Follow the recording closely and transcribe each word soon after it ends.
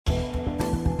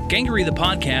Gangery the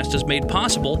Podcast is made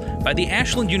possible by the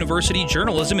Ashland University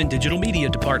Journalism and Digital Media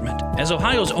Department. As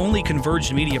Ohio's only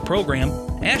converged media program,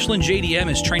 Ashland JDM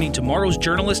is training tomorrow's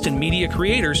journalists and media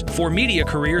creators for media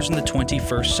careers in the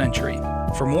 21st century.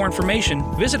 For more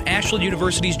information, visit Ashland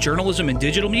University's Journalism and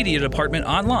Digital Media Department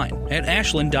online at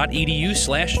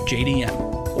ashland.edu/JDM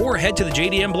or head to the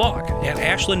JDM blog at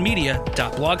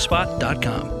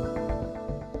ashlandmedia.blogspot.com.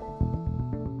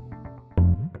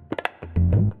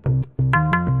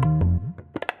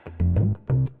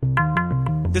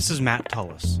 This is Matt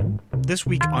Tullis. This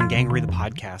week on Gangery the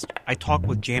Podcast, I talk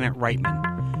with Janet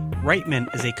Reitman. Reitman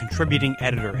is a contributing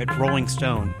editor at Rolling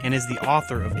Stone and is the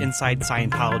author of Inside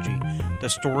Scientology, the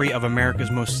story of America's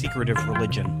most secretive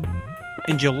religion.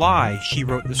 In July, she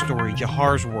wrote the story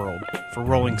Jahar's World for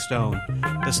Rolling Stone.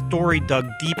 The story dug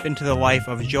deep into the life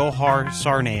of Dzhokhar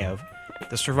Tsarnaev,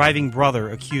 the surviving brother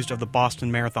accused of the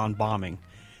Boston Marathon bombing.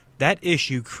 That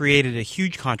issue created a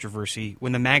huge controversy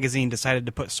when the magazine decided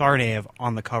to put Tsarnaev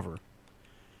on the cover.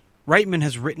 Reitman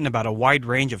has written about a wide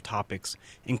range of topics,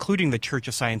 including the Church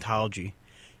of Scientology.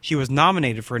 She was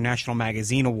nominated for a National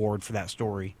Magazine Award for that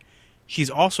story. She's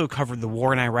also covered the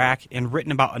war in Iraq and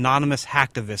written about anonymous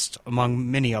hacktivists, among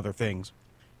many other things.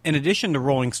 In addition to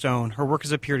Rolling Stone, her work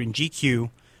has appeared in GQ,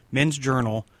 Men's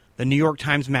Journal, the New York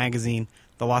Times Magazine,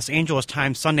 the Los Angeles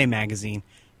Times Sunday Magazine,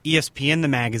 ESPN the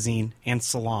Magazine, and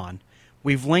Salon.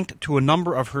 We've linked to a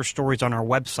number of her stories on our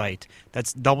website.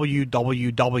 That's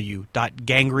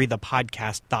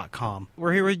www.gangerythepodcast.com.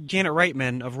 We're here with Janet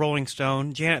Reitman of Rolling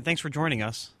Stone. Janet, thanks for joining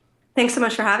us. Thanks so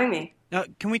much for having me.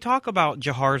 Can we talk about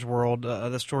Jahar's World,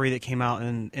 the story that came out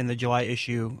in the July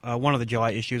issue, one of the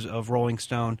July issues of Rolling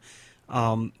Stone?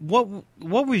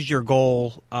 What was your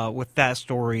goal with that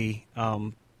story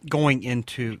going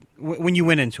into when you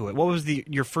went into it? What was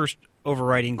your first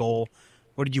overriding goal?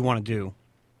 What did you want to do?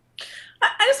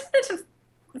 I just wanted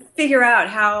to figure out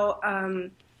how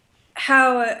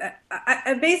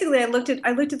I looked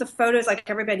at the photos like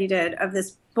everybody did of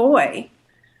this boy,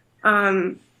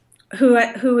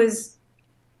 who was,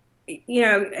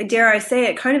 dare I say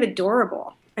it, kind of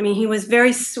adorable. I mean, he was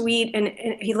very sweet and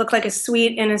he looked like a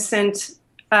sweet, innocent,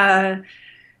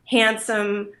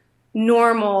 handsome,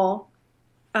 normal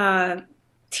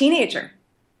teenager,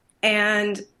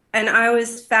 and I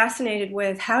was fascinated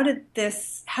with how did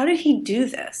he do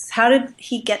this? How did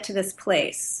he get to this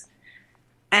place?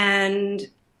 And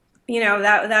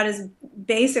that is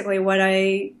basically what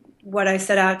I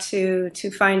set out to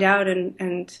find out,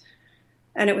 and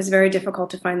it was very difficult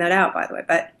to find that out, by the way.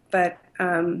 But that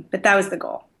was the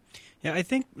goal. Yeah, I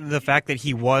think the fact that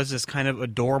he was this kind of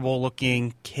adorable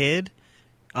looking kid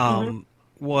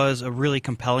was a really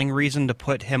compelling reason to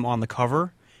put him on the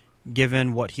cover,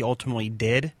 given what he ultimately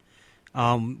did.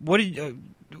 I'm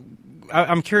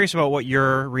curious about what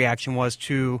your reaction was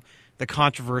to the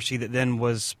controversy that then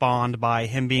was spawned by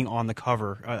him being on the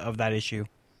cover of that issue.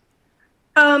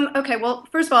 Okay, well,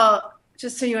 first of all,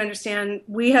 just so you understand,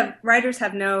 writers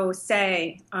have no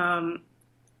say on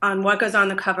what goes on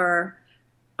the cover,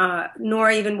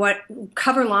 nor even what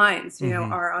cover lines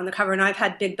are on the cover. And I've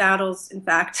had big battles, in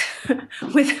fact,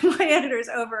 with my editors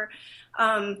over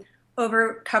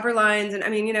cover lines. And I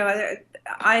mean,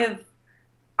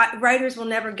 writers will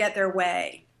never get their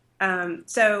way.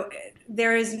 So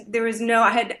there is no.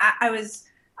 I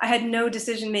had no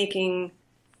decision making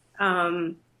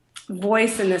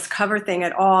voice in this cover thing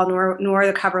at all, nor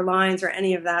the cover lines or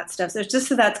any of that stuff. So just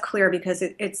so that's clear, because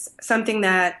it's something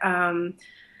that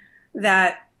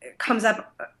that comes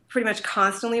up pretty much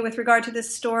constantly with regard to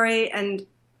this story, and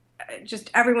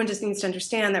everyone just needs to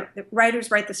understand that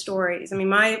writers write the stories. I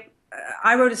mean, I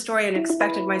wrote a story and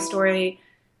expected my story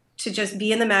to just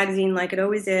be in the magazine like it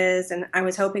always is, and I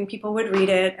was hoping people would read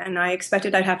it, and I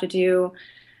expected I'd have to do,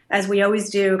 as we always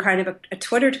do, kind of a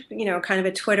Twitter, kind of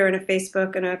a Twitter and a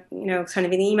Facebook and a, kind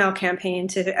of an email campaign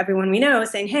to everyone we know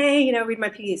saying, hey, read my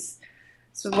piece.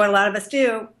 So what a lot of us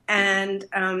do, and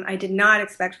I did not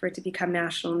expect for it to become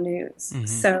national news. Mm-hmm.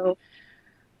 So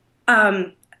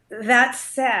that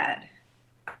said,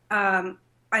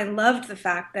 I loved the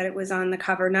fact that it was on the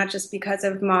cover, not just because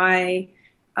of my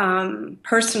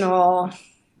personal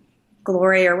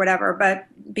glory or whatever, but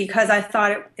because I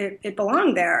thought it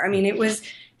belonged there. I mean, it was a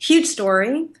huge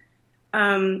story.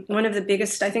 One of the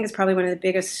biggest, I think it's probably one of the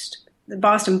biggest, the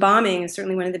Boston bombing is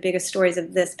certainly one of the biggest stories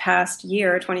of this past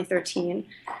year, 2013.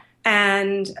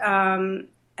 And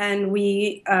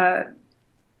we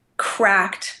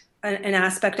cracked an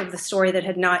aspect of the story that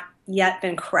had not yet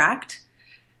been cracked.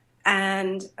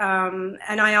 And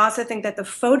I also think that the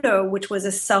photo, which was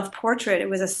a self-portrait, it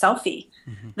was a selfie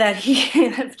that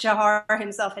Jahar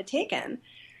himself had taken,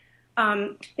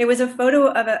 It was a photo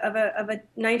of a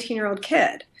 19-year-old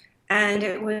kid, and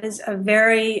it was a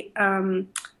very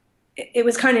it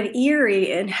was kind of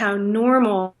eerie in how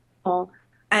normal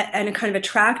and kind of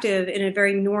attractive in a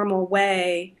very normal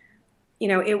way.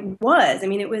 It was. I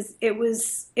mean, it was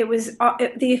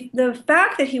the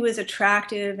fact that he was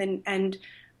attractive and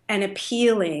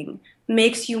appealing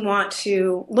makes you want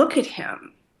to look at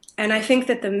him. And I think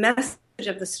that the message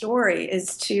of the story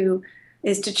is to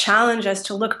challenge us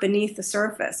to look beneath the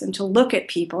surface and to look at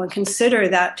people and consider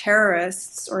that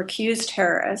terrorists or accused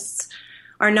terrorists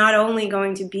are not only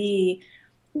going to be,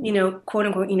 quote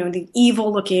unquote, the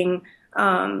evil looking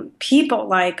people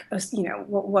like,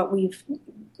 what we've,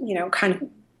 kind of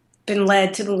been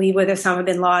led to believe with Osama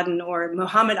bin Laden or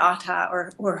Mohammed Atta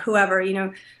or whoever,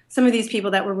 some of these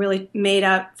people that were really made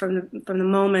up from the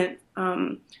moment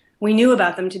we knew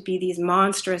about them to be these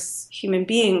monstrous human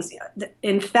beings.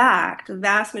 In fact, the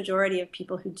vast majority of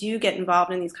people who do get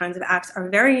involved in these kinds of acts are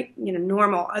very,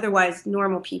 normal, otherwise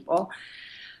normal people,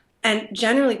 and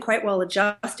generally quite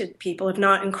well-adjusted people, if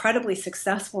not incredibly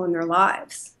successful in their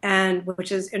lives, and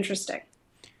which is interesting.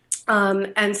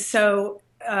 And so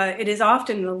it is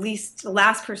often the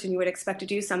last person you would expect to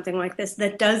do something like this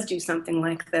that does do something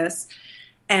like this,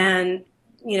 and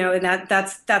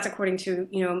that's according to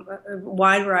a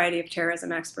wide variety of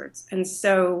terrorism experts. And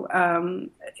so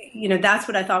that's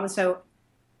what I thought was so,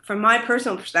 from my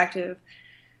personal perspective,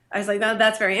 I was like,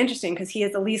 that's very interesting, because he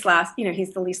is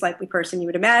he's the least likely person you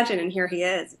would imagine, and here he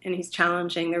is, and he's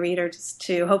challenging the reader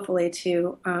to hopefully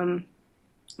to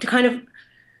kind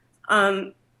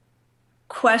of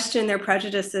question their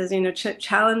prejudices,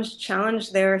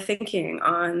 challenge their thinking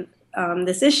on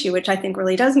this issue, which I think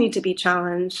really does need to be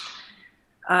challenged.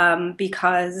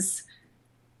 Because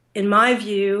in my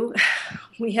view,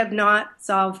 we have not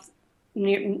solved,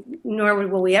 nor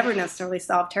will we ever necessarily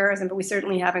solve terrorism, but we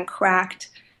certainly haven't cracked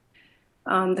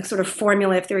the sort of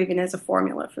formula, if there even is a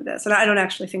formula for this. And I don't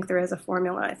actually think there is a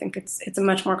formula. I think it's a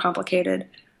much more complicated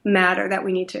matter that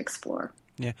we need to explore.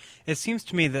 Yeah. It seems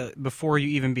to me that before you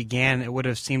even began, it would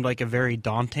have seemed like a very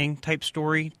daunting type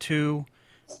story to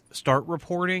start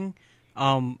reporting.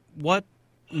 What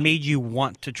made you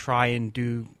want to try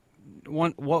and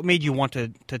what made you want to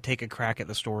take a crack at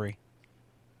the story?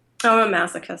 I'm a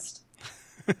masochist.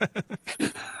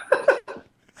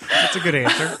 That's a good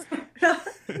answer.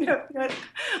 No.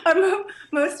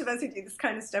 Most of us who do this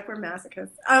kind of stuff, we're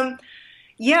masochists.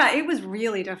 Yeah, it was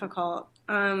really difficult.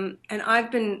 And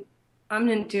I'm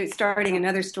starting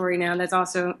another story now that's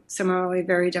also similarly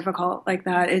very difficult like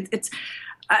that.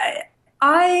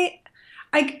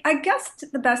 I guess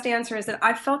the best answer is that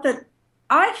I felt that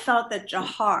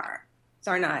Jahar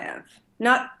Tsarnaev,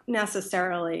 not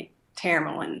necessarily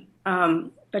Tamerlan,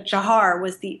 but Jahar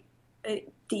was the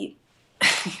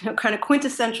kind of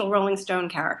quintessential Rolling Stone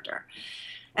character,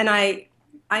 and I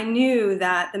knew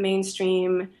that the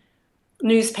mainstream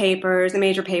newspapers, the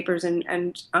major papers, and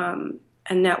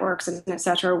networks and et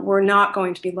cetera, were not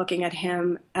going to be looking at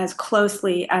him as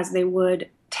closely as they would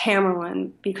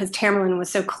Tamerlan, because Tamerlan was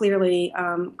so clearly,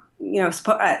 as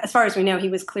far as we know, he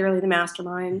was clearly the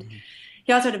mastermind. Mm-hmm.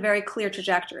 He also had a very clear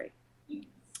trajectory.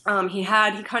 He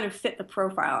kind of fit the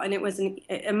profile, and it was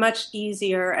a much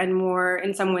easier and more,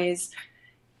 in some ways,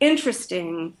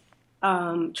 interesting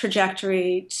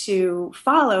trajectory to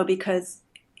follow, because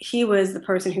he was the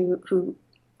person who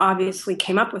obviously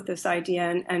came up with this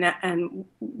idea and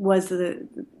was the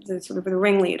sort of the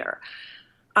ringleader.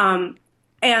 And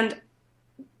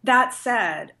that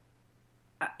said,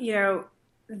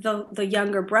 the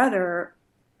younger brother,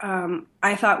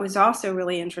 I thought was also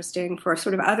really interesting for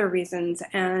sort of other reasons.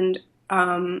 And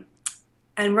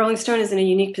Rolling Stone is in a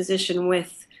unique position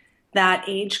with that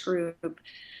age group,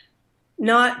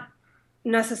 not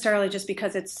necessarily just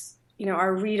because it's,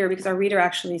 our reader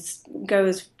actually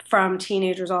goes from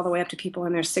teenagers all the way up to people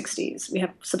in their 60s. We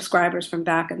have subscribers from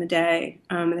back in the day.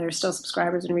 There are still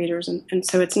subscribers and readers. And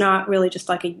so it's not really just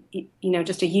like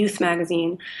just a youth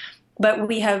magazine. But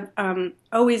we have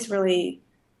always really,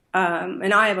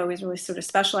 and I have always really sort of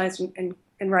specialized in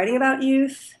writing about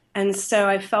youth. And so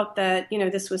I felt that,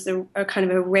 this was a kind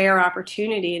of a rare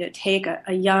opportunity to take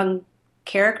a young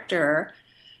character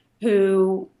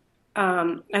who,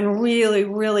 and really,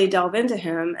 really delve into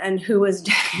him, and who was,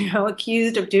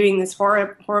 accused of doing this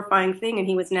horrifying thing, and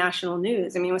he was national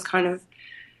news. I mean, it was kind of,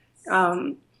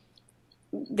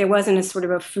 there wasn't a sort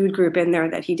of a food group in there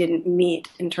that he didn't meet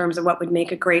in terms of what would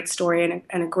make a great story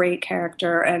and a great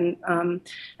character and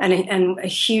a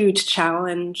huge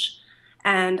challenge.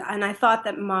 And I thought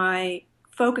that my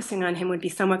focusing on him would be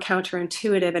somewhat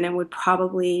counterintuitive, and it would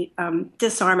probably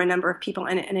disarm a number of people,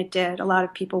 and it did. A lot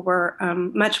of people were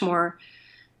much more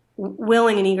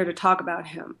willing and eager to talk about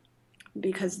him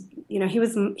because, you know, he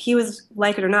was,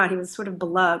 like it or not, he was sort of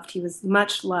beloved. He was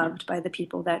much loved by the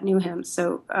people that knew him.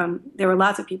 So there were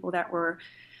lots of people that were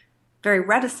very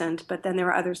reticent, but then there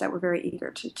were others that were very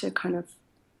eager to kind of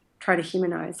try to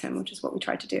humanize him, which is what we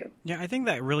tried to do. Yeah, I think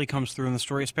that really comes through in the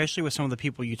story, especially with some of the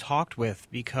people you talked with,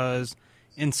 because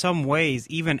in some ways,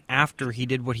 even after he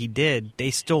did what he did,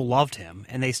 they still loved him,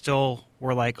 and they still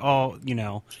were like, oh, you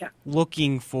know,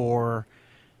 looking for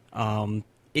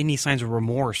any signs of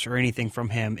remorse or anything from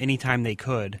him anytime they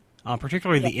could,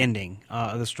 particularly the ending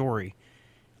of the story.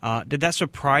 Did that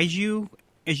surprise you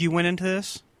as you went into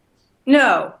this?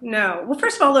 No. Well,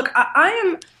 first of all, look,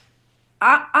 I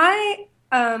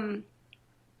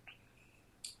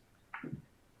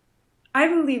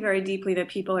believe very deeply that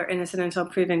people are innocent until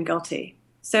proven guilty.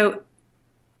 So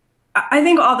I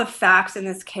think all the facts in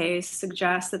this case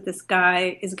suggest that this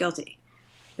guy is guilty.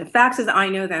 The facts as I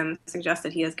know them suggest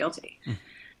that he is guilty.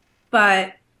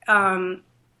 But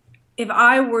if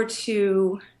I were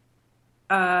to,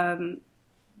 kind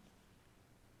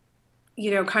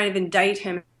of indict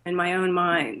him in my own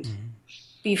mind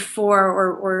before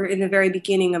or in the very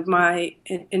beginning of my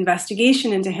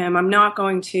investigation into him, I'm not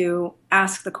going to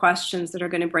ask the questions that are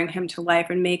going to bring him to life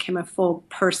and make him a full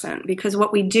person. Because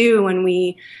what we do when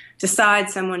we decide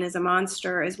someone is a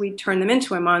monster is we turn them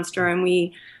into a monster, and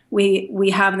we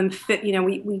have them fit,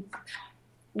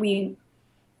 we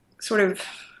sort of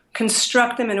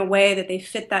construct them in a way that they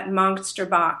fit that monster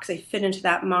box. They fit into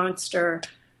that monster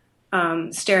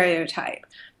stereotype.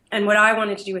 And what I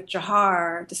wanted to do with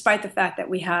Jahar, despite the fact that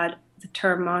we had the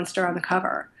term monster on the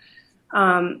cover,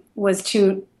 was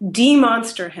to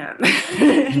de-monster him.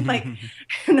 Like,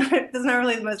 that's not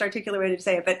really the most articulate way to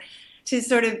say it, but to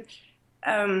sort of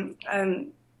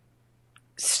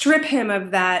strip him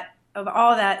of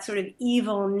all that sort of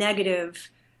evil, negative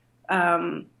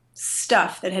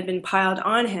stuff that had been piled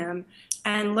on him,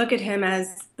 and look at him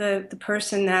as the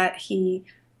person that he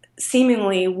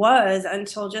seemingly was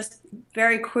until just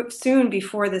very soon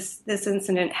before this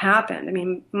incident happened. I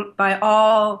mean, by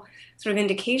all sort of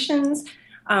indications,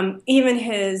 even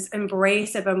his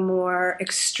embrace of a more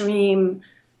extreme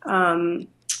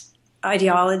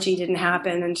ideology didn't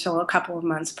happen until a couple of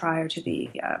months prior to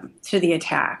the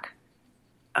attack.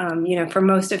 For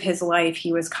most of his life,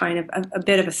 he was kind of a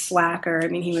bit of a slacker. I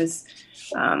mean, he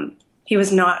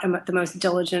was not the most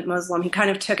diligent Muslim. He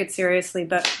kind of took it seriously,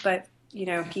 but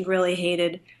he really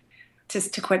hated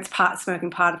to quit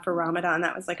smoking pot for Ramadan.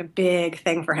 That was like a big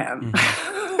thing for him.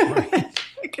 Right.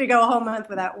 He could go a whole month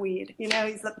without weed.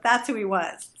 That's who he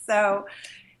was. So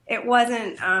it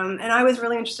wasn't, and I was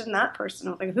really interested in that person.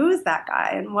 I was like, who is that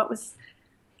guy? And what was,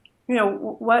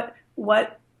 what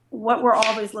were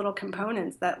all these little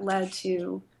components that led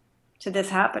to this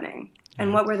happening?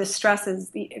 And what were the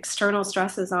stresses, the external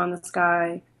stresses on this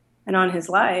guy and on his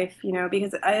life,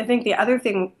 because I think the other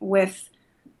thing with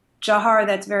Jahar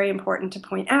that's very important to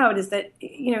point out is that,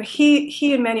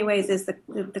 he in many ways is the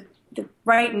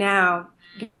right now,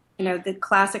 the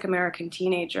classic American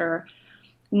teenager,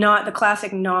 not the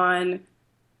classic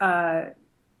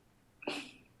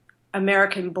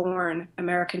American-born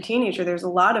American teenager. There's a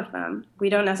lot of them. We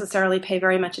don't necessarily pay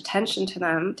very much attention to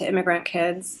them, to immigrant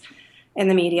kids in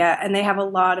the media, and they have a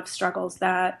lot of struggles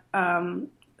that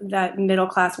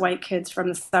middle-class white kids from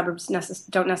the suburbs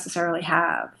don't necessarily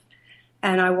have.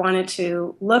 And I wanted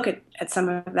to look at some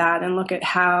of that and look at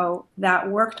how that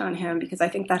worked on him, because I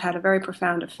think that had a very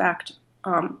profound effect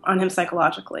on him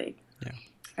psychologically. Yeah.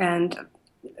 And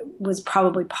was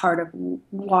probably part of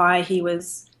why he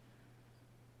was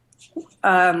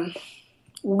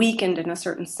weakened in a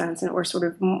certain sense, or sort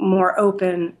of more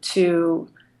open to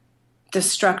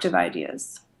destructive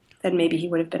ideas than maybe he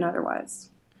would have been otherwise.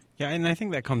 Yeah, and I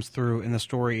think that comes through in the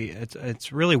story.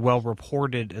 It's really well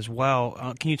reported as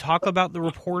well. Can you talk about the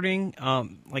reporting?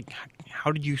 Like,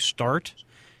 how did you start,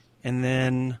 and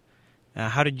then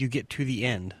how did you get to the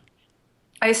end?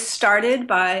 I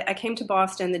came to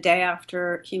Boston the day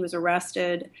after he was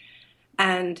arrested,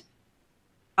 and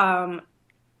to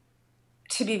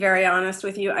be very honest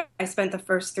with you, I spent the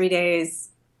first 3 days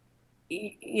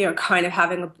kind of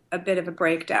having a bit of a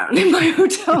breakdown in my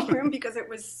hotel room, because it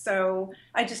was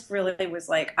I just really was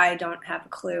like, I don't have a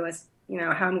clue as,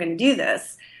 how I'm going to do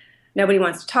this. Nobody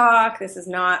wants to talk. This is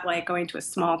not like going to a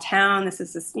small town. This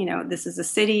is a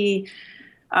city.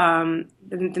 The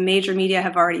major media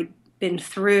have already been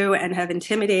through and have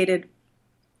intimidated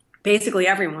basically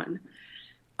everyone,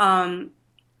 and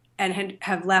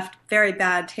have left very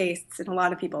bad tastes in a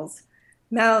lot of people's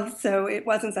mouth, so it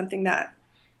wasn't something that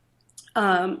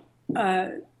um,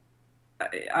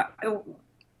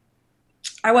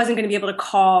 I wasn't going to be able to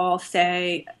call,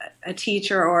 say, a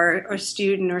teacher or a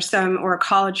student or a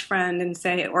college friend and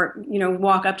say, or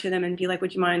walk up to them and be like,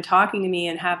 "Would you mind talking to me?"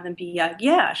 and have them be like,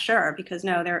 "Yeah, sure," because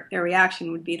no, their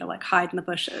reaction would be to like hide in the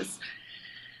bushes,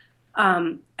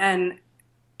 and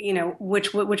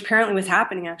which apparently was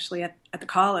happening actually at the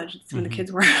college. Some of the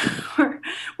kids were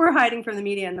hiding from the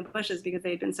media in the bushes because they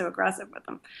had been so aggressive with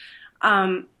them.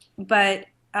 But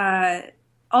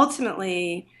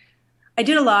ultimately, I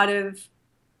did a lot of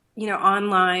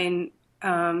online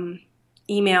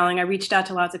emailing. I reached out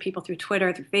to lots of people through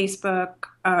Twitter, through Facebook,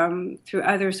 through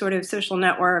other sort of social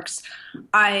networks.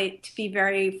 To be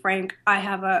very frank, I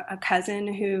have a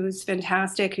cousin who's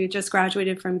fantastic, who just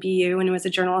graduated from BU and was a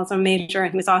journalism major,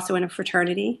 and he was also in a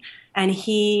fraternity. And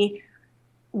he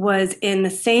was in the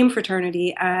same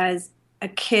fraternity as a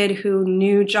kid who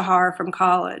knew Jahar from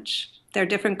college. They're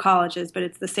different colleges, but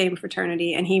it's the same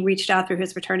fraternity. And he reached out through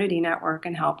his fraternity network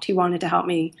and helped. He wanted to help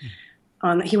me.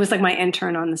 He was like my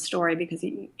intern on the story because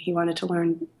he wanted to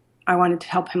learn. I wanted to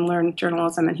help him learn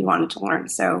journalism, and he wanted to learn.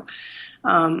 So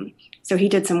he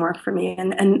did some work for me,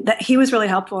 and he was really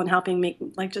helpful in helping me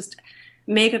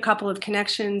make a couple of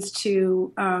connections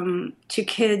to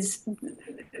kids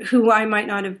who I might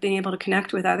not have been able to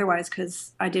connect with otherwise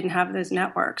because I didn't have those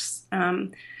networks.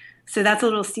 So that's a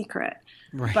little secret.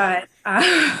 Right.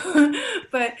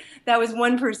 But that was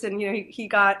one person. He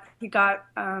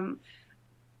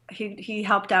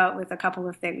helped out with a couple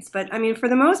of things. But I mean, for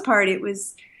the most part, it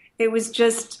was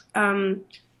just sort of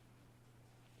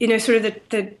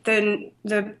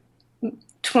the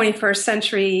 21st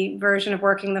century version of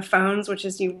working the phones, which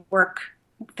is you work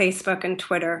Facebook and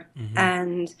Twitter,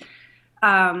 and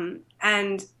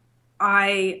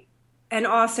I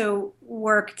also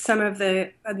worked some of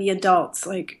the adults.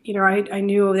 Like, I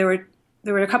knew there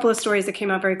were a couple of stories that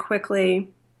came out very quickly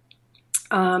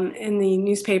in the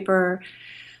newspaper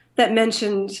that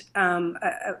mentioned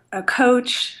a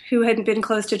coach who had been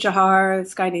close to Jahar,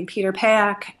 this guy named Peter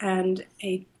Payak, and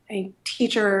a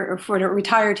teacher, or a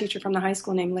retired teacher from the high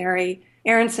school named Larry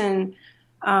Aronson,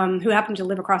 who happened to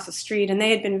live across the street. And they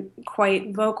had been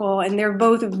quite vocal, and they're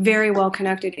both very well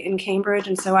connected in Cambridge.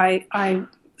 And so I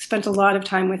spent a lot of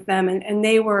time with them, and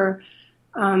they were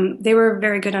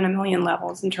very good on a million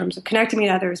levels in terms of connecting me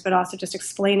to others, but also just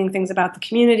explaining things about the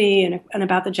community and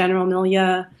about the general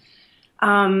milieu.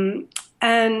 And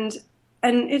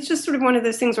it's just sort of one of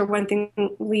those things where one thing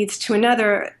leads to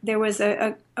another. There was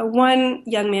a one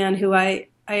young man who I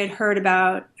had heard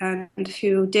about and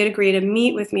who did agree to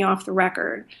meet with me off the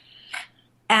record.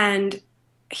 And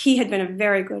he had been a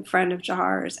very good friend of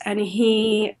Jahar's. And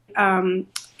he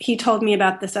told me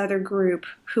about this other group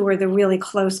who were the really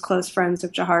close friends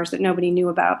of Jahar's that nobody knew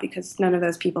about because none of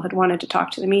those people had wanted to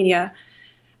talk to the media.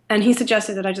 And he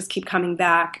suggested that I just keep coming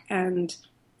back, and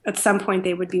at some point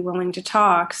they would be willing to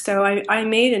talk. So I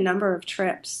made a number of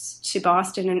trips to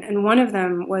Boston, and one of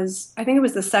them was, I think it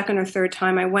was the second or third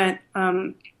time I went,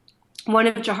 one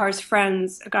of Jahar's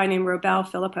friends, a guy named Robel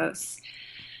Philippos,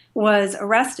 was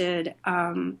arrested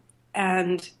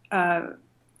and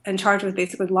charged with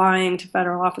basically lying to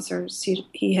federal officers.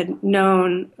 He had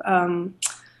known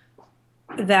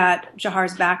that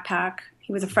Jahar's backpack,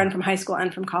 he was a friend from high school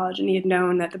and from college, and he had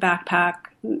known that the backpack,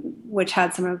 which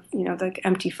had some of the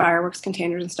empty fireworks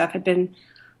containers and stuff, had been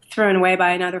thrown away by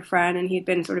another friend, and he'd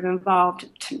been sort of involved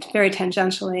very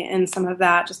tangentially in some of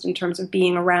that, just in terms of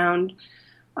being around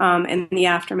in the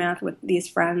aftermath with these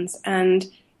friends. And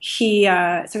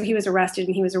so he was arrested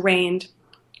and he was arraigned.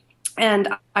 And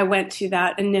I went to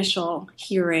that initial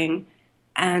hearing,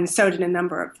 and so did a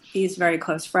number of these very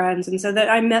close friends. And so that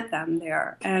I met them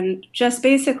there and just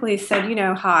basically said,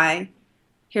 hi,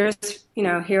 here's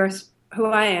who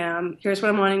I am. Here's what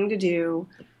I'm wanting to do.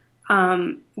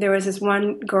 There was this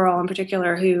one girl in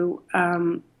particular who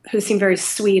seemed very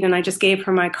sweet, and I just gave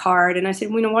her my card, and I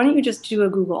said, why don't you just do a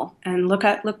Google and look.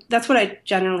 That's what I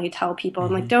generally tell people.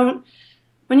 I'm like, why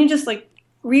don't you just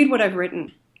read what I've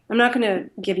written? I'm not going to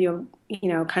give you,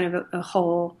 kind of a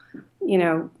whole,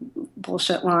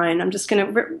 bullshit line. I'm just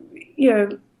going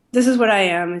to, this is what I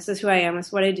am. This is who I am. This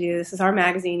is what I do. This is our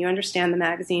magazine. You understand the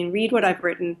magazine. Read what I've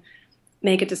written.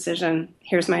 Make a decision.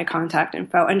 Here's my contact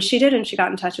info. And she did, and she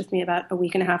got in touch with me about a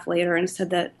week and a half later and said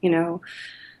that, wow,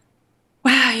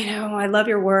 I love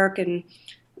your work, and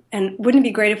wouldn't it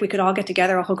be great if we could all get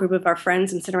together, a whole group of our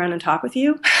friends, and sit around and talk with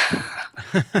you?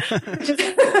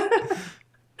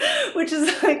 Which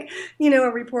is like, a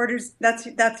reporter's,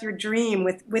 that's your dream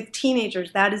with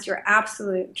teenagers. That is your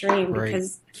absolute dream, right?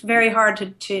 Because it's very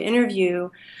hard to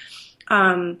interview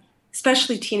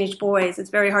especially teenage boys, it's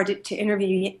very hard to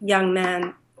interview young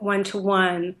men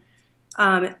one-to-one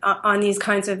on these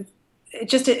kinds of,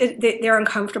 they're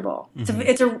uncomfortable.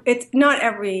 Mm-hmm. It's not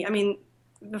every, I mean,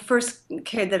 the first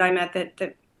kid that I met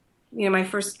that my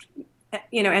first,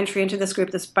 entry into this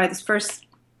group, by this first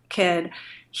kid,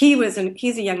 he's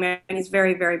a young man, and he's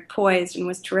very, very poised and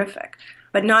was terrific.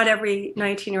 But not every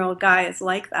 19-year-old guy is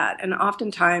like that. And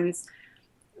oftentimes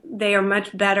they are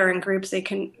much better in groups.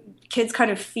 Kids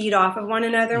kind of feed off of one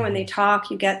another. Mm-hmm. When they talk,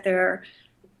 you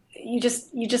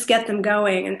just get them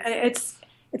going. And it's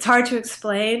hard to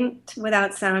explain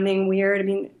without sounding weird. I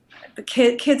mean, the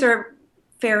kids are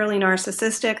fairly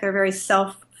narcissistic. They're very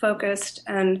self-focused.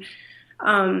 And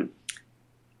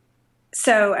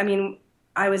so, I mean,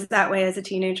 I was that way as a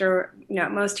teenager.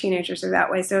 Most teenagers are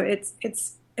that way. So it's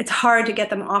hard to get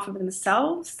them off of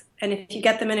themselves. And if you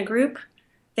get them in a group,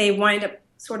 they wind up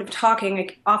sort of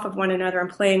talking off of one another and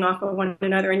playing off of one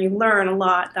another, and you learn a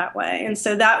lot that way. And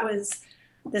so that was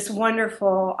this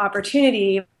wonderful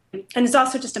opportunity. And it's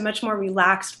also just a much more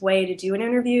relaxed way to do an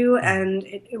interview. And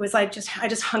it was like I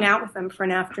just hung out with them for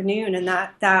an afternoon, and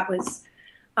that was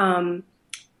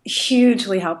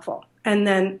hugely helpful. And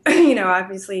then,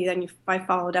 obviously, I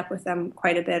followed up with them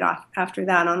quite a bit after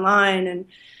that online, and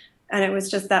it was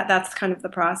just that's kind of the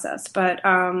process. But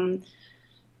there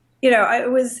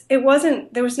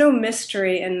was no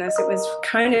mystery in this. It was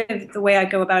kind of the way I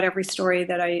go about every story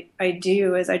that I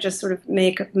do, is I just sort of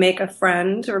make a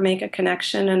friend or make a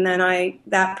connection, and then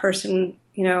that person,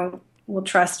 will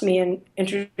trust me and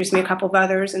introduce me a couple of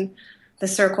others, and the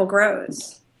circle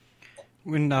grows.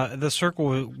 When the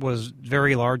circle was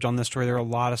very large on this story, there are a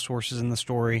lot of sources in the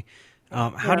story.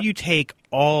 How do you take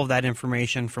all of that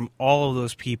information from all of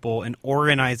those people and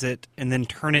organize it and then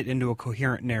turn it into a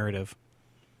coherent narrative?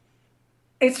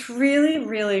 It's really,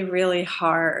 really, really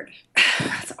hard.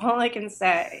 That's all I can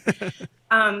say.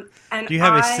 And do you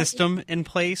have a system in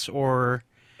place, or?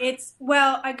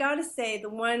 I gotta say,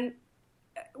 one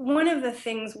of the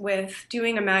things with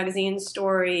doing a magazine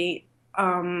story,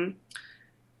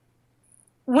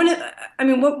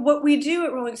 what we do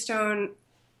at Rolling Stone,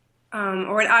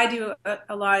 or what I do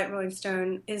a lot at Rolling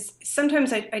Stone, is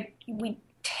sometimes we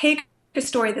take a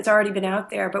story that's already been out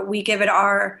there, but we give it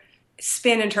our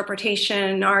spin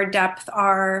interpretation, our depth,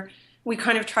 we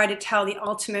kind of try to tell the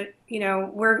ultimate,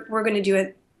 we're going to do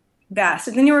it best.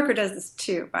 And the New Yorker does this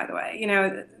too, by the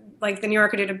way. Like the New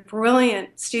Yorker did a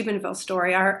brilliant Steubenville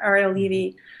story. Ariel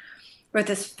Levy wrote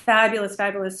this fabulous,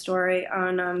 fabulous story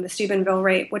on the Steubenville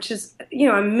rape, which is,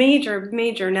 a major,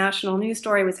 major national news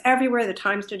story. It was everywhere. The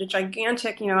Times did a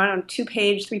gigantic,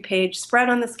 2-page, 3-page spread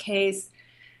on this case.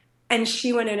 And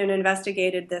she went in and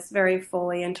investigated this very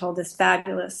fully and told this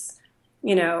fabulous,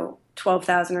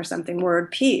 12,000 or something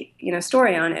word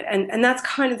story on it. And that's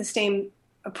kind of the same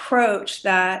approach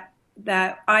that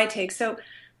I take. So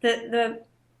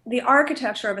the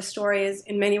architecture of a story is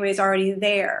in many ways already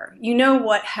there. You know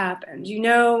what happened. You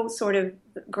know sort of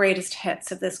the greatest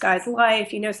hits of this guy's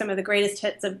life. You know some of the greatest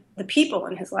hits of the people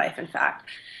in his life, in fact.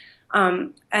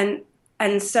 And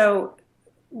so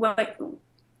what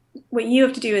you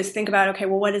have to do is think about, okay,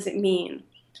 well, what does it mean?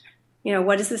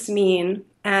 What does this mean?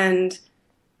 And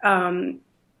where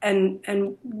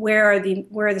are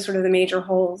the sort of the major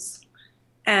holes?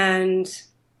 And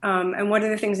what are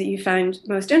the things that you find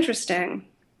most interesting?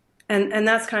 And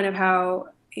that's kind of how,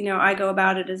 I go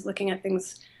about it, is looking at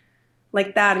things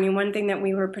like that. I mean, one thing that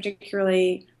we were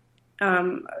particularly,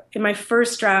 in my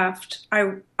first draft,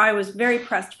 I was very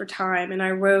pressed for time, and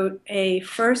I wrote a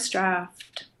first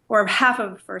draft, or half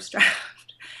of a first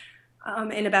draft,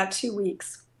 in about 2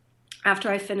 weeks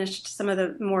after I finished some of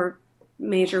the more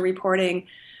major reporting,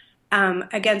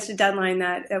 against a deadline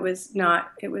that was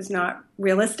not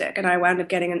realistic, and I wound up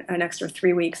getting an extra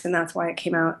 3 weeks, and that's why it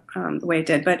came out the way it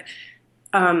did. But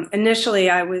initially,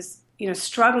 I was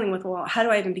struggling with, well, how do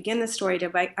I even begin this story?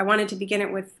 I wanted to begin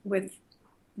it with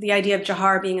the idea of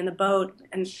Jahar being in the boat,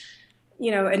 and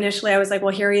initially I was like,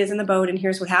 well, here he is in the boat, and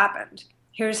here's what happened.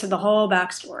 Here's the whole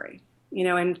backstory,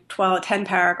 in 10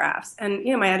 paragraphs, and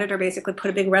my editor basically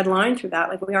put a big red line through that,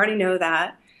 like, we already know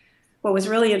that. What was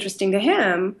really interesting to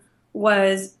him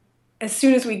was, as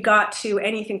soon as we got to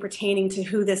anything pertaining to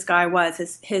who this guy was,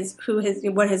 what his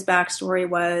backstory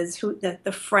was,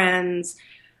 the friends,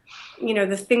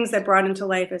 the things that brought him to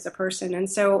life as a person. And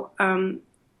so, I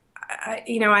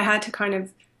had to kind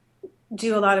of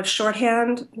do a lot of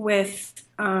shorthand with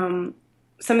some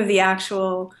of the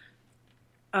actual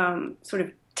sort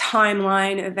of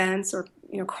timeline events, or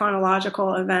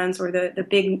chronological events, or the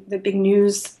big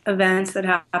news events that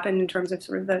happened in terms of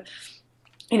sort of the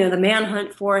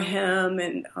manhunt for him,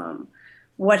 and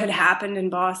what had happened in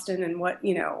Boston and what,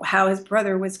 how his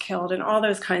brother was killed and all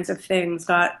those kinds of things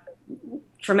got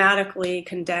dramatically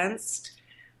condensed,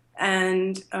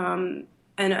 and other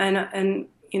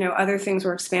things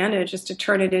were expanded just to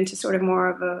turn it into sort of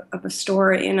more of a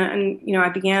story. And I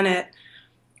began it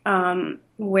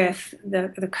with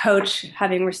the coach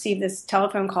having received this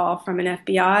telephone call from an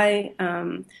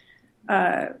FBI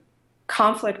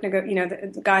conflict,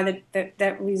 the guy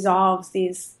that resolves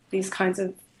these kinds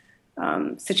of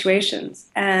situations,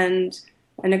 and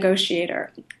a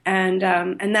negotiator, and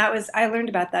that was, I learned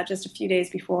about that just a few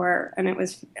days before, and it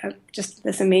was just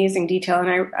this amazing detail,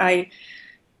 and I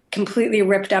completely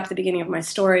ripped up the beginning of my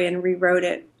story and rewrote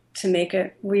it to make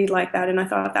it read like that, and I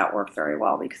thought that worked very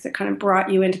well because it kind of brought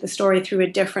you into the story through a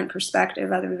different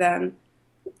perspective other than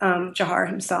Jahar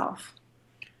himself.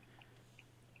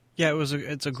 Yeah,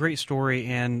 it's a great story,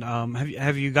 and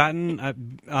have you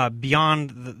gotten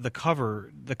beyond the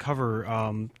cover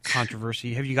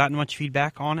controversy? Have you gotten much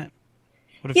feedback on it?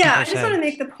 I just want to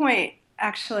make the point.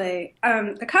 Actually,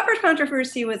 the cover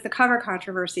controversy was the cover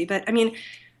controversy, but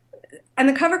and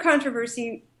the cover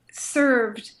controversy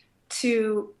served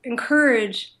to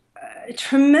encourage a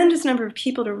tremendous number of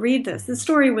people to read this. The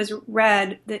story was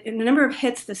read, the number of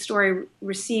hits the story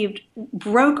received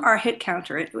broke our hit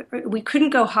counter. We couldn't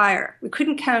go higher. We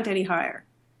couldn't count any higher.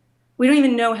 We don't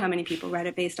even know how many people read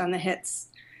it based on the hits,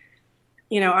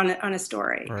 on a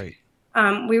story. Right.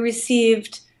 We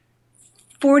received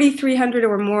 4,300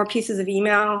 or more pieces of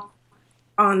email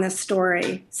on this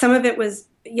story. Some of it was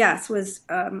angry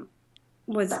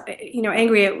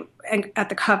at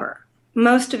the cover.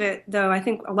 Most of it, though, I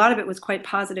think a lot of it was quite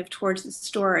positive towards the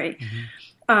story.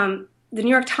 Mm-hmm. The New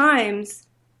York Times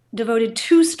devoted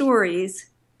 2 stories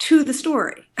to the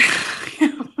story.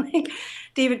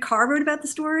 David Carr wrote about the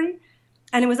story,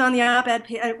 and it was on the op-ed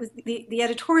page. It was the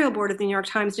editorial board of the New York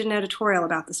Times did an editorial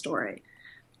about the story.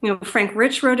 Frank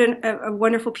Rich wrote a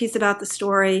wonderful piece about the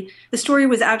story. The story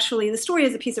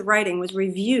as a piece of writing was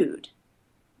reviewed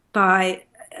by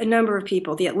a number of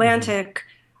people. The Atlantic.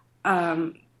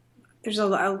 There's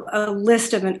a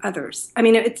list of others.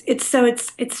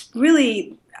 It's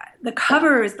really, the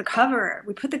cover is the cover.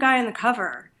 We put the guy on the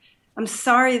cover. I'm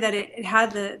sorry that it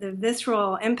had the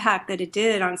visceral impact that it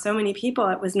did on so many people.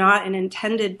 It was not an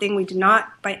intended thing. We did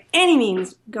not by any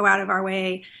means go out of our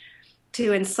way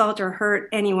to insult or hurt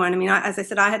anyone. As I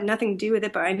said, I had nothing to do with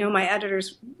it, but I know my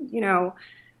editors, that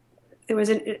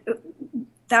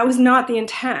was not the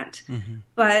intent. Mm-hmm.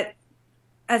 But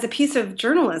as a piece of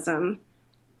journalism,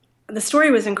 the story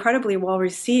was incredibly well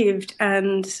received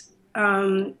and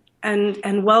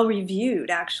well reviewed,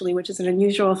 actually, which is an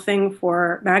unusual thing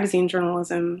for magazine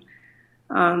journalism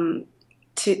to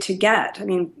get.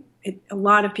 A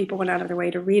lot of people went out of their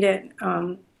way to read it,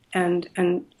 and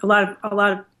a lot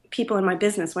of people in my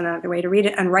business went out of their way to read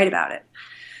it and write about it.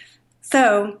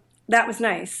 So that was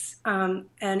nice. And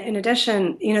in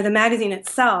addition, the magazine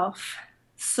itself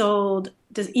sold,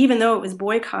 even though it was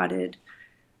boycotted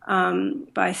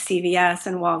by CVS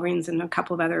and Walgreens and a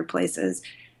couple of other places.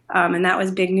 And that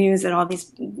was big news that all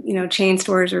these, chain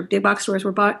stores or big box stores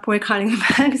were boycotting the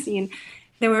magazine.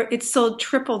 It sold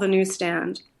triple the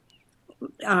newsstand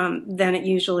than it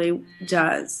usually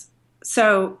does.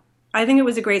 So I think it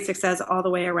was a great success all the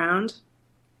way around.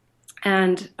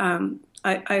 And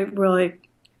I really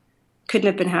couldn't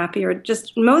have been happier,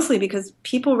 just mostly because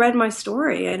people read my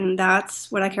story, and that's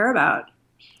what I care about.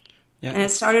 Yeah. And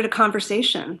it started a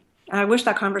conversation. And I wish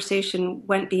that conversation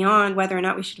went beyond whether or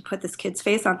not we should put this kid's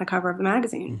face on the cover of the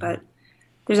magazine. Mm-hmm. But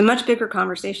there's a much bigger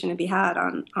conversation to be had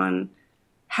on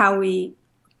how we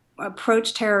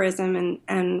approach terrorism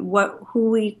and who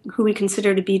we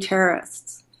consider to be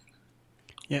terrorists.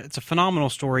 Yeah, it's a phenomenal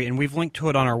story, and we've linked to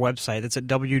it on our website. It's at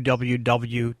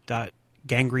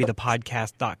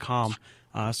www.gangrythepodcast.com.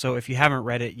 So if you haven't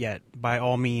read it yet, by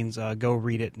all means, go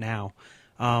read it now.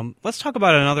 Let's talk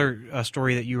about another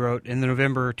story that you wrote in the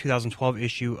November 2012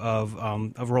 issue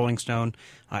of Rolling Stone.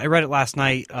 I read it last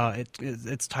night.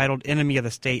 It's titled "Enemy of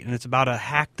the State," and it's about a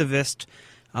hacktivist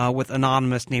with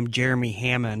Anonymous named Jeremy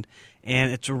Hammond,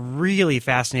 and it's a really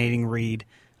fascinating read.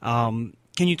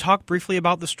 Can you talk briefly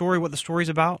about the story, what the story's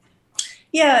about?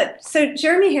 Yeah, so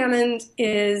Jeremy Hammond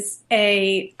is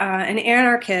an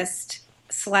anarchist /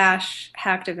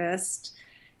 hacktivist.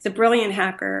 He's a brilliant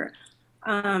hacker.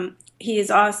 He is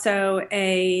also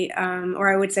or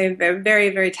I would say a very,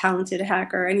 very talented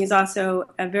hacker, and he's also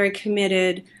a very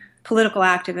committed political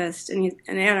activist, and he's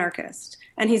an anarchist.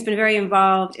 And he's been very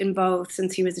involved in both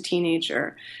since he was a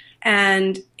teenager.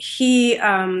 And he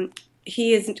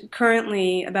is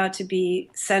currently about to be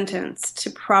sentenced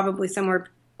to probably somewhere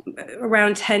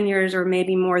around 10 years or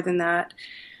maybe more than that,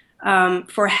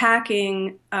 for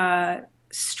hacking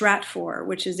Stratfor,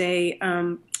 which is a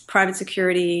private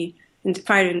security and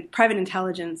private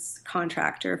intelligence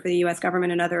contractor for the U.S.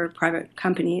 government and other private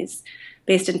companies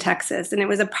based in Texas. And it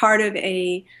was a part of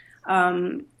a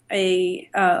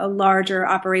larger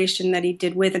operation that he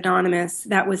did with Anonymous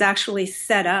that was actually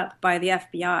set up by the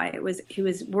FBI. He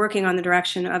was working on the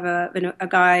direction of a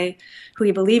guy who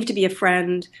he believed to be a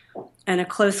friend and a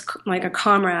close, like a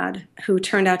comrade, who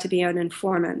turned out to be an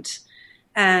informant.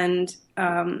 And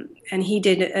he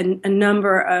did a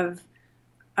number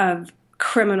of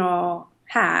criminal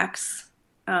hacks,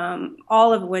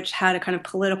 all of which had a kind of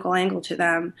political angle to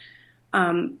them,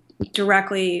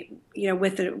 directly,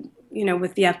 with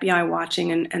the FBI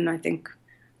watching and I think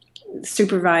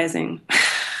supervising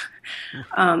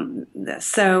this.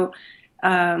 So,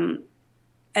 and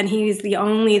he's the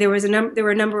only. There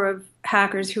were a number of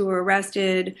hackers who were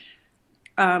arrested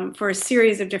for a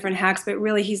series of different hacks, but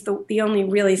really he's the only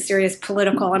really serious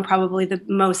political and probably the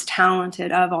most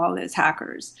talented of all those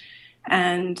hackers.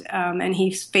 And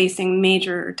he's facing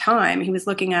major time. He was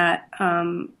looking at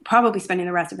probably spending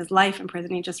the rest of his life in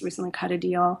prison. He just recently cut a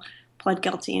deal, pled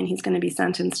guilty, and he's going to be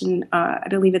sentenced in, I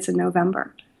believe it's in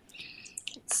November.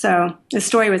 So the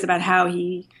story was about how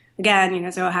he,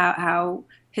 again, so how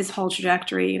his whole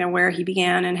trajectory, where he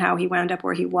began and how he wound up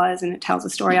where he was, and it tells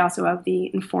a story also of the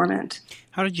informant.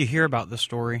 How did you hear about the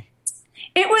story?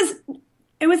 It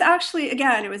was actually,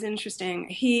 again, it was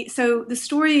interesting. So the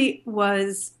story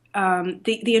was,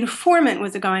 the informant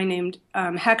was a guy named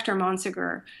Hector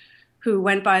Monsegur, who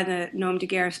went by the nom de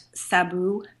guerre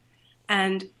Sabu,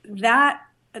 and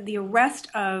the arrest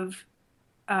of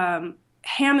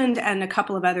Hammond and a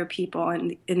couple of other people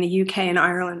in the UK and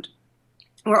Ireland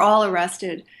were all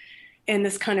arrested in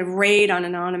this kind of raid on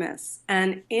Anonymous,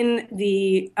 and in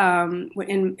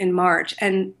March,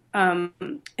 and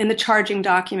in the charging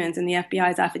documents in the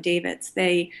FBI's affidavits,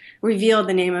 they revealed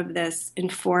the name of this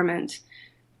informant,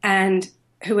 and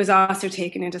who was also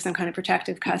taken into some kind of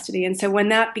protective custody. And so when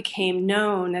that became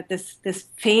known, that this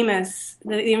famous,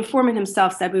 the informant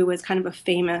himself, Sabu, was kind of a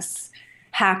famous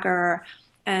hacker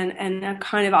and a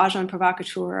kind of agent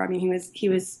provocateur. I mean, he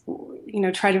was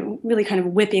trying to really kind of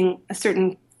whipping a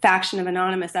certain faction of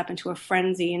Anonymous up into a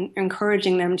frenzy and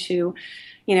encouraging them to,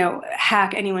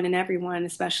 hack anyone and everyone,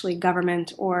 especially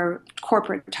government or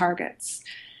corporate targets.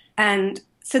 And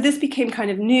so this became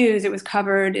kind of news. It was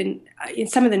covered in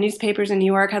some of the newspapers in New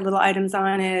York had little items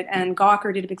on it, and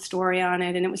Gawker did a big story on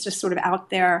it, and it was just sort of out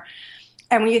there.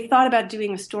 And when you thought about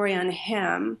doing a story on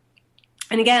him,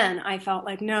 and again, I felt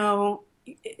like, no,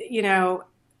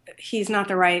 he's not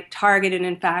the right target. And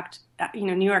in fact,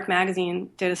 New York Magazine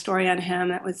did a story on him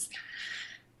that was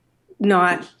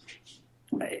not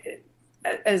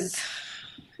as...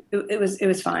 It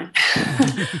was fine,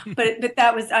 but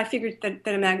that was, I figured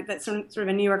that some sort of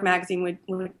a New York magazine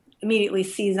would immediately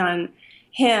seize on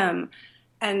him,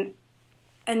 and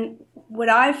what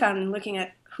I found in looking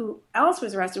at who else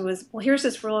was arrested was, well, here's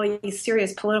this really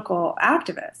serious political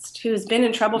activist who's been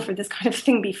in trouble for this kind of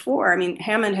thing before. I mean,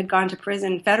 Hammond had gone to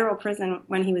prison, federal prison,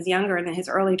 when he was younger, in his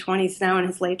early 20s, now in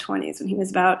his late 20s, when he was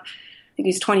about, I think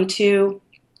he was 22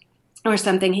 or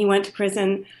something. He went to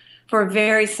prison for a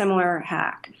very similar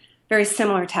hack, very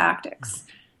similar tactics,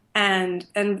 and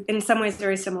in some ways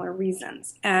very similar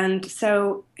reasons. And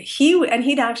so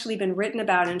he'd actually been written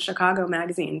about in Chicago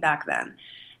Magazine back then,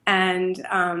 and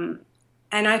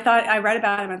I read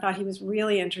about him. I thought he was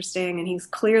really interesting, and he's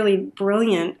clearly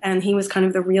brilliant, and he was kind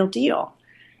of the real deal.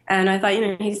 And I thought,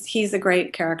 he's a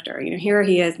great character. Here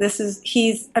he is.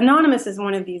 He's Anonymous is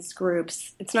one of these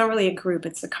groups. It's not really a group.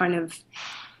 It's a kind of,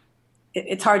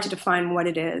 it's hard to define what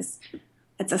it is.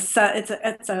 It's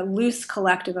a loose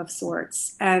collective of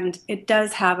sorts, and it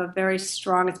does have a very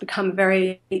strong. It's become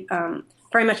very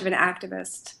much of an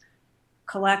activist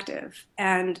collective,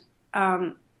 and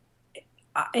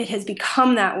it has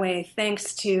become that way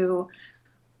thanks to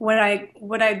what I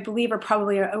believe are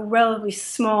probably a relatively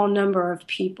small number of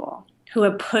people who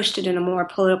have pushed it in a more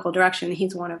political direction.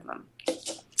 He's one of them,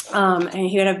 and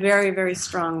he had a very, very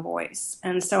strong voice,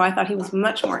 and so I thought he was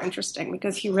much more interesting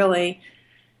because he really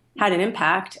had an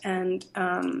impact and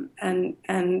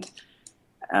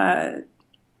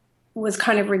was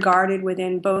kind of regarded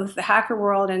within both the hacker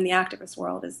world and the activist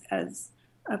world as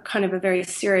a kind of a very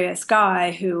serious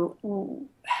guy who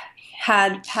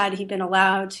had he been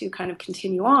allowed to kind of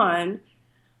continue on,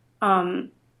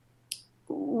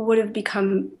 would have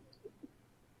become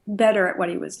better at what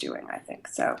he was doing, I think.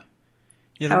 So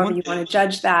however you want to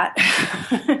judge that.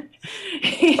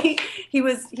 he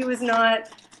was not...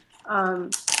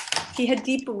 he had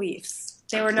deep beliefs,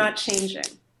 They were not changing.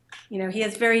 He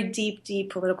has very deep,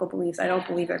 deep political beliefs. I don't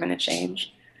believe they're going to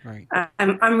change. Right.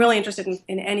 I'm really interested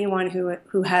in anyone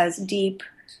who has deep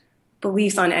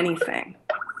beliefs on anything.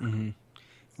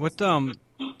 Mm-hmm.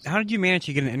 How did you manage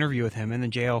to get an interview with him in the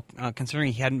jail,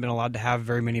 considering he hadn't been allowed to have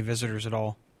very many visitors at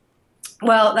all?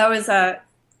 Well, that was I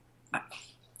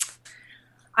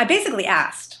basically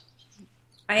asked.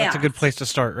 That's a good place to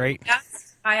start, right?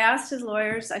 I asked his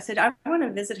lawyers. I said, I want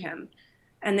to visit him.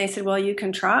 And they said, well, you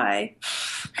can try.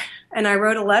 And I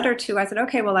wrote a letter I said,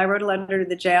 okay, well, I wrote a letter to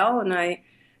the jail, and I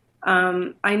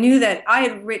knew that I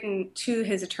had written to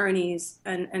his attorneys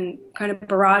and kind of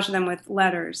barraged them with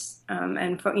letters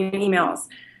and emails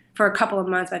for a couple of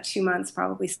months, about 2 months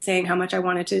probably, saying how much I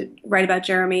wanted to write about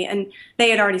Jeremy. And they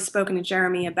had already spoken to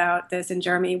Jeremy about this, and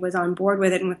Jeremy was on board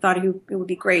with it and thought it would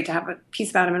be great to have a piece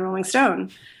about him in Rolling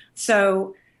Stone.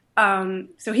 So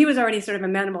he was already sort of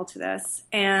amenable to this.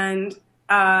 And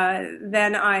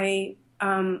then I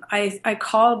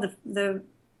called the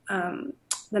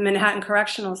Manhattan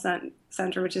Correctional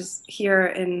Center, which is here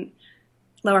in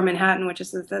Lower Manhattan, which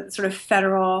is the sort of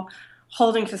federal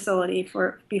holding facility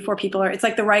before people it's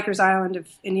like the Rikers Island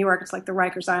in New York. It's like the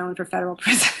Rikers Island for federal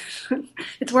prison.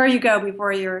 It's where you go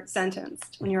before you're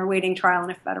sentenced when you're awaiting trial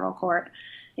in a federal court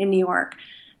in New York.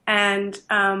 And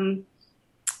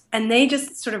they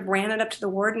just sort of ran it up to the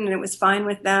warden, and it was fine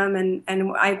with them. And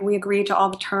we agreed to all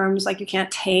the terms, like you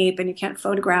can't tape and you can't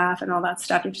photograph and all that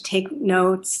stuff. You have to take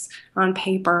notes on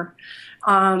paper.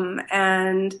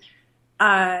 And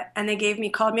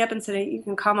they called me up and said, you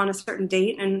can come on a certain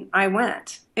date. And I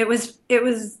went. There's a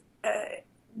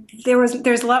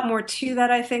lot more to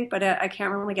that, I think, but I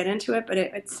can't really get into it. But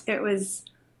it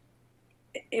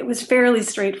was fairly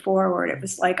straightforward. It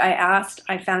was like I asked,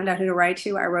 I found out who to write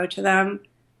to. I wrote to them.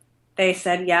 They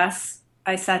said yes.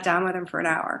 I sat down with him for an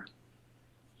hour.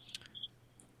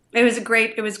 It was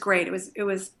great. It was.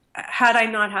 Had I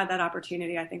not had that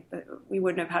opportunity, I think that we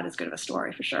wouldn't have had as good of a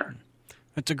story for sure.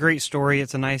 It's a great story.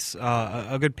 It's a nice,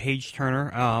 a good page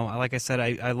turner. Like I said,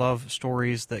 I love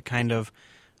stories that kind of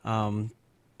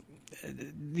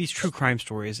these true crime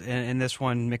stories, and this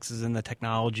one mixes in the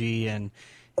technology and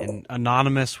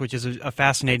Anonymous, which is a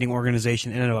fascinating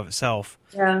organization in and of itself.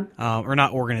 Yeah. Or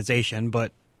not organization,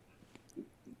 but.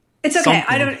 It's okay.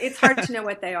 Something. It's hard to know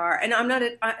what they are, and I'm not.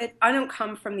 I don't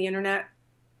come from the internet.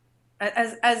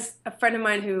 As a friend of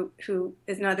mine who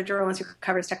is another journalist who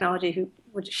covers technology,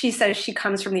 she says she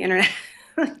comes from the internet.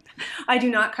 I do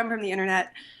not come from the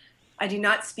internet. I do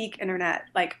not speak internet.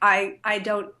 Like I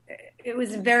don't. It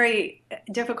was very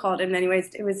difficult in many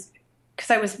ways. It was because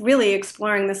I was really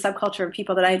exploring the subculture of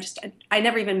people that I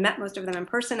never even met most of them in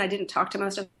person. I didn't talk to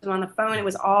most of them on the phone. It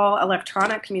was all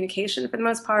electronic communication for the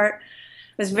most part.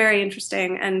 It was very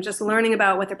interesting, and just learning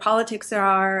about what their politics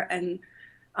are and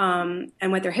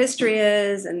what their history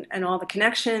is and all the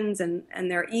connections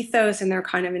and their ethos and their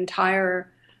kind of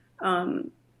entire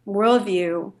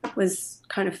worldview was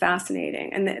kind of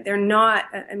fascinating. And they're not,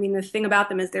 I mean, the thing about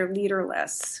them is they're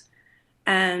leaderless,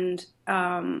 and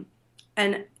they're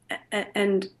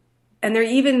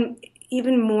even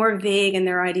more vague in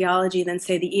their ideology than,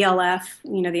 say, the ELF,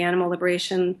 the Animal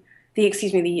Liberation, the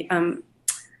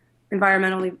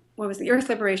Earth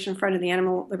Liberation Front and the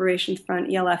Animal Liberation Front,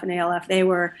 ELF and ALF. They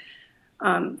were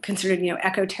considered,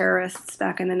 eco-terrorists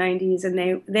back in the 90s,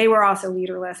 and they were also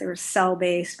leaderless. They were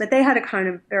cell-based, but they had a kind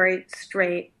of very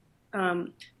straight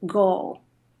goal.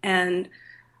 And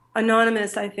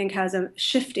Anonymous, I think, has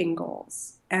shifting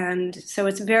goals. And so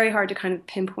it's very hard to kind of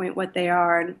pinpoint what they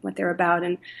are and what they're about.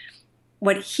 And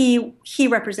what he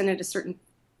represented a certain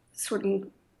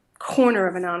corner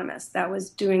of Anonymous that was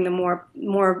doing the more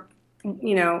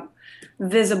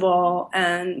visible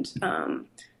and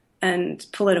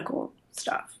political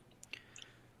stuff,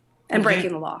 and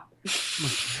breaking the law.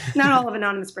 Not all of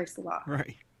Anonymous breaks the law.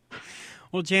 Right.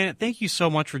 Well, Janet, thank you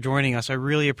so much for joining us. I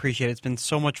really appreciate it. It's been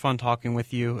so much fun talking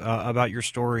with you about your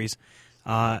stories.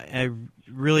 I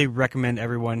really recommend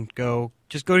everyone go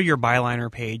to your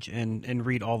Byliner page and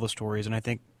read all the stories, and I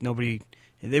think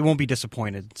they won't be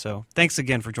disappointed. So thanks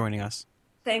again for joining us.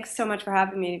 Thanks so much for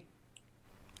having me.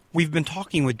 We've been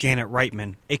talking with Janet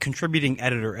Reitman, a contributing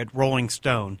editor at Rolling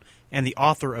Stone and the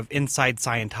author of Inside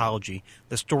Scientology,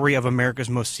 the story of America's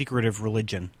most secretive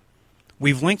religion.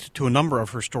 We've linked to a number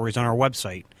of her stories on our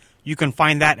website. You can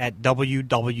find that at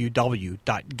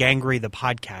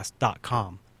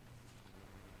www.gangreythepodcast.com.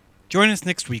 Join us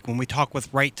next week when we talk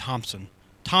with Wright Thompson.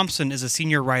 Thompson is a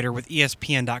senior writer with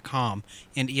ESPN.com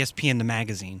and ESPN the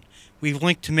Magazine. We've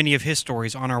linked to many of his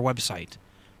stories on our website.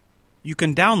 You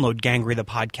can download Gangrey the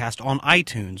Podcast on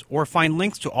iTunes or find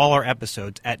links to all our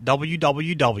episodes at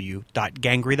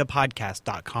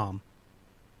www.gangreythepodcast.com.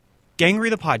 Gangrey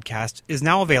the Podcast is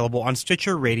now available on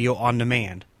Stitcher Radio On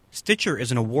Demand. Stitcher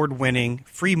is an award-winning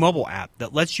free mobile app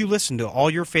that lets you listen to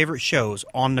all your favorite shows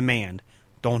on demand.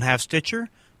 Don't have Stitcher?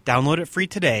 Download it free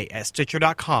today at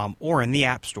Stitcher.com or in the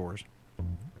app stores.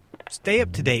 Stay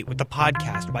up to date with the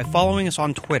podcast by following us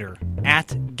on Twitter at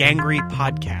Gangrey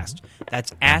Podcast.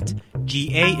 That's at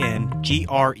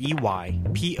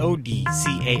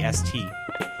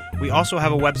GANGREYPODCAST. We also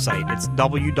have a website. It's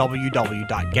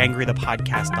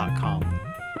www.gangreythepodcast.com.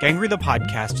 Gangrey the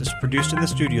Podcast is produced in the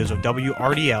studios of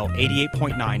WRDL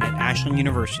 88.9 at Ashland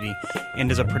University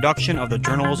and is a production of the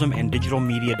Journalism and Digital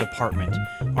Media Department.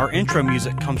 Our intro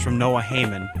music comes from Noah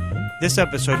Heyman. This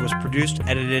episode was produced,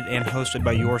 edited, and hosted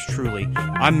by yours truly.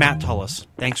 I'm Matt Tullis.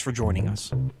 Thanks for joining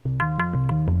us.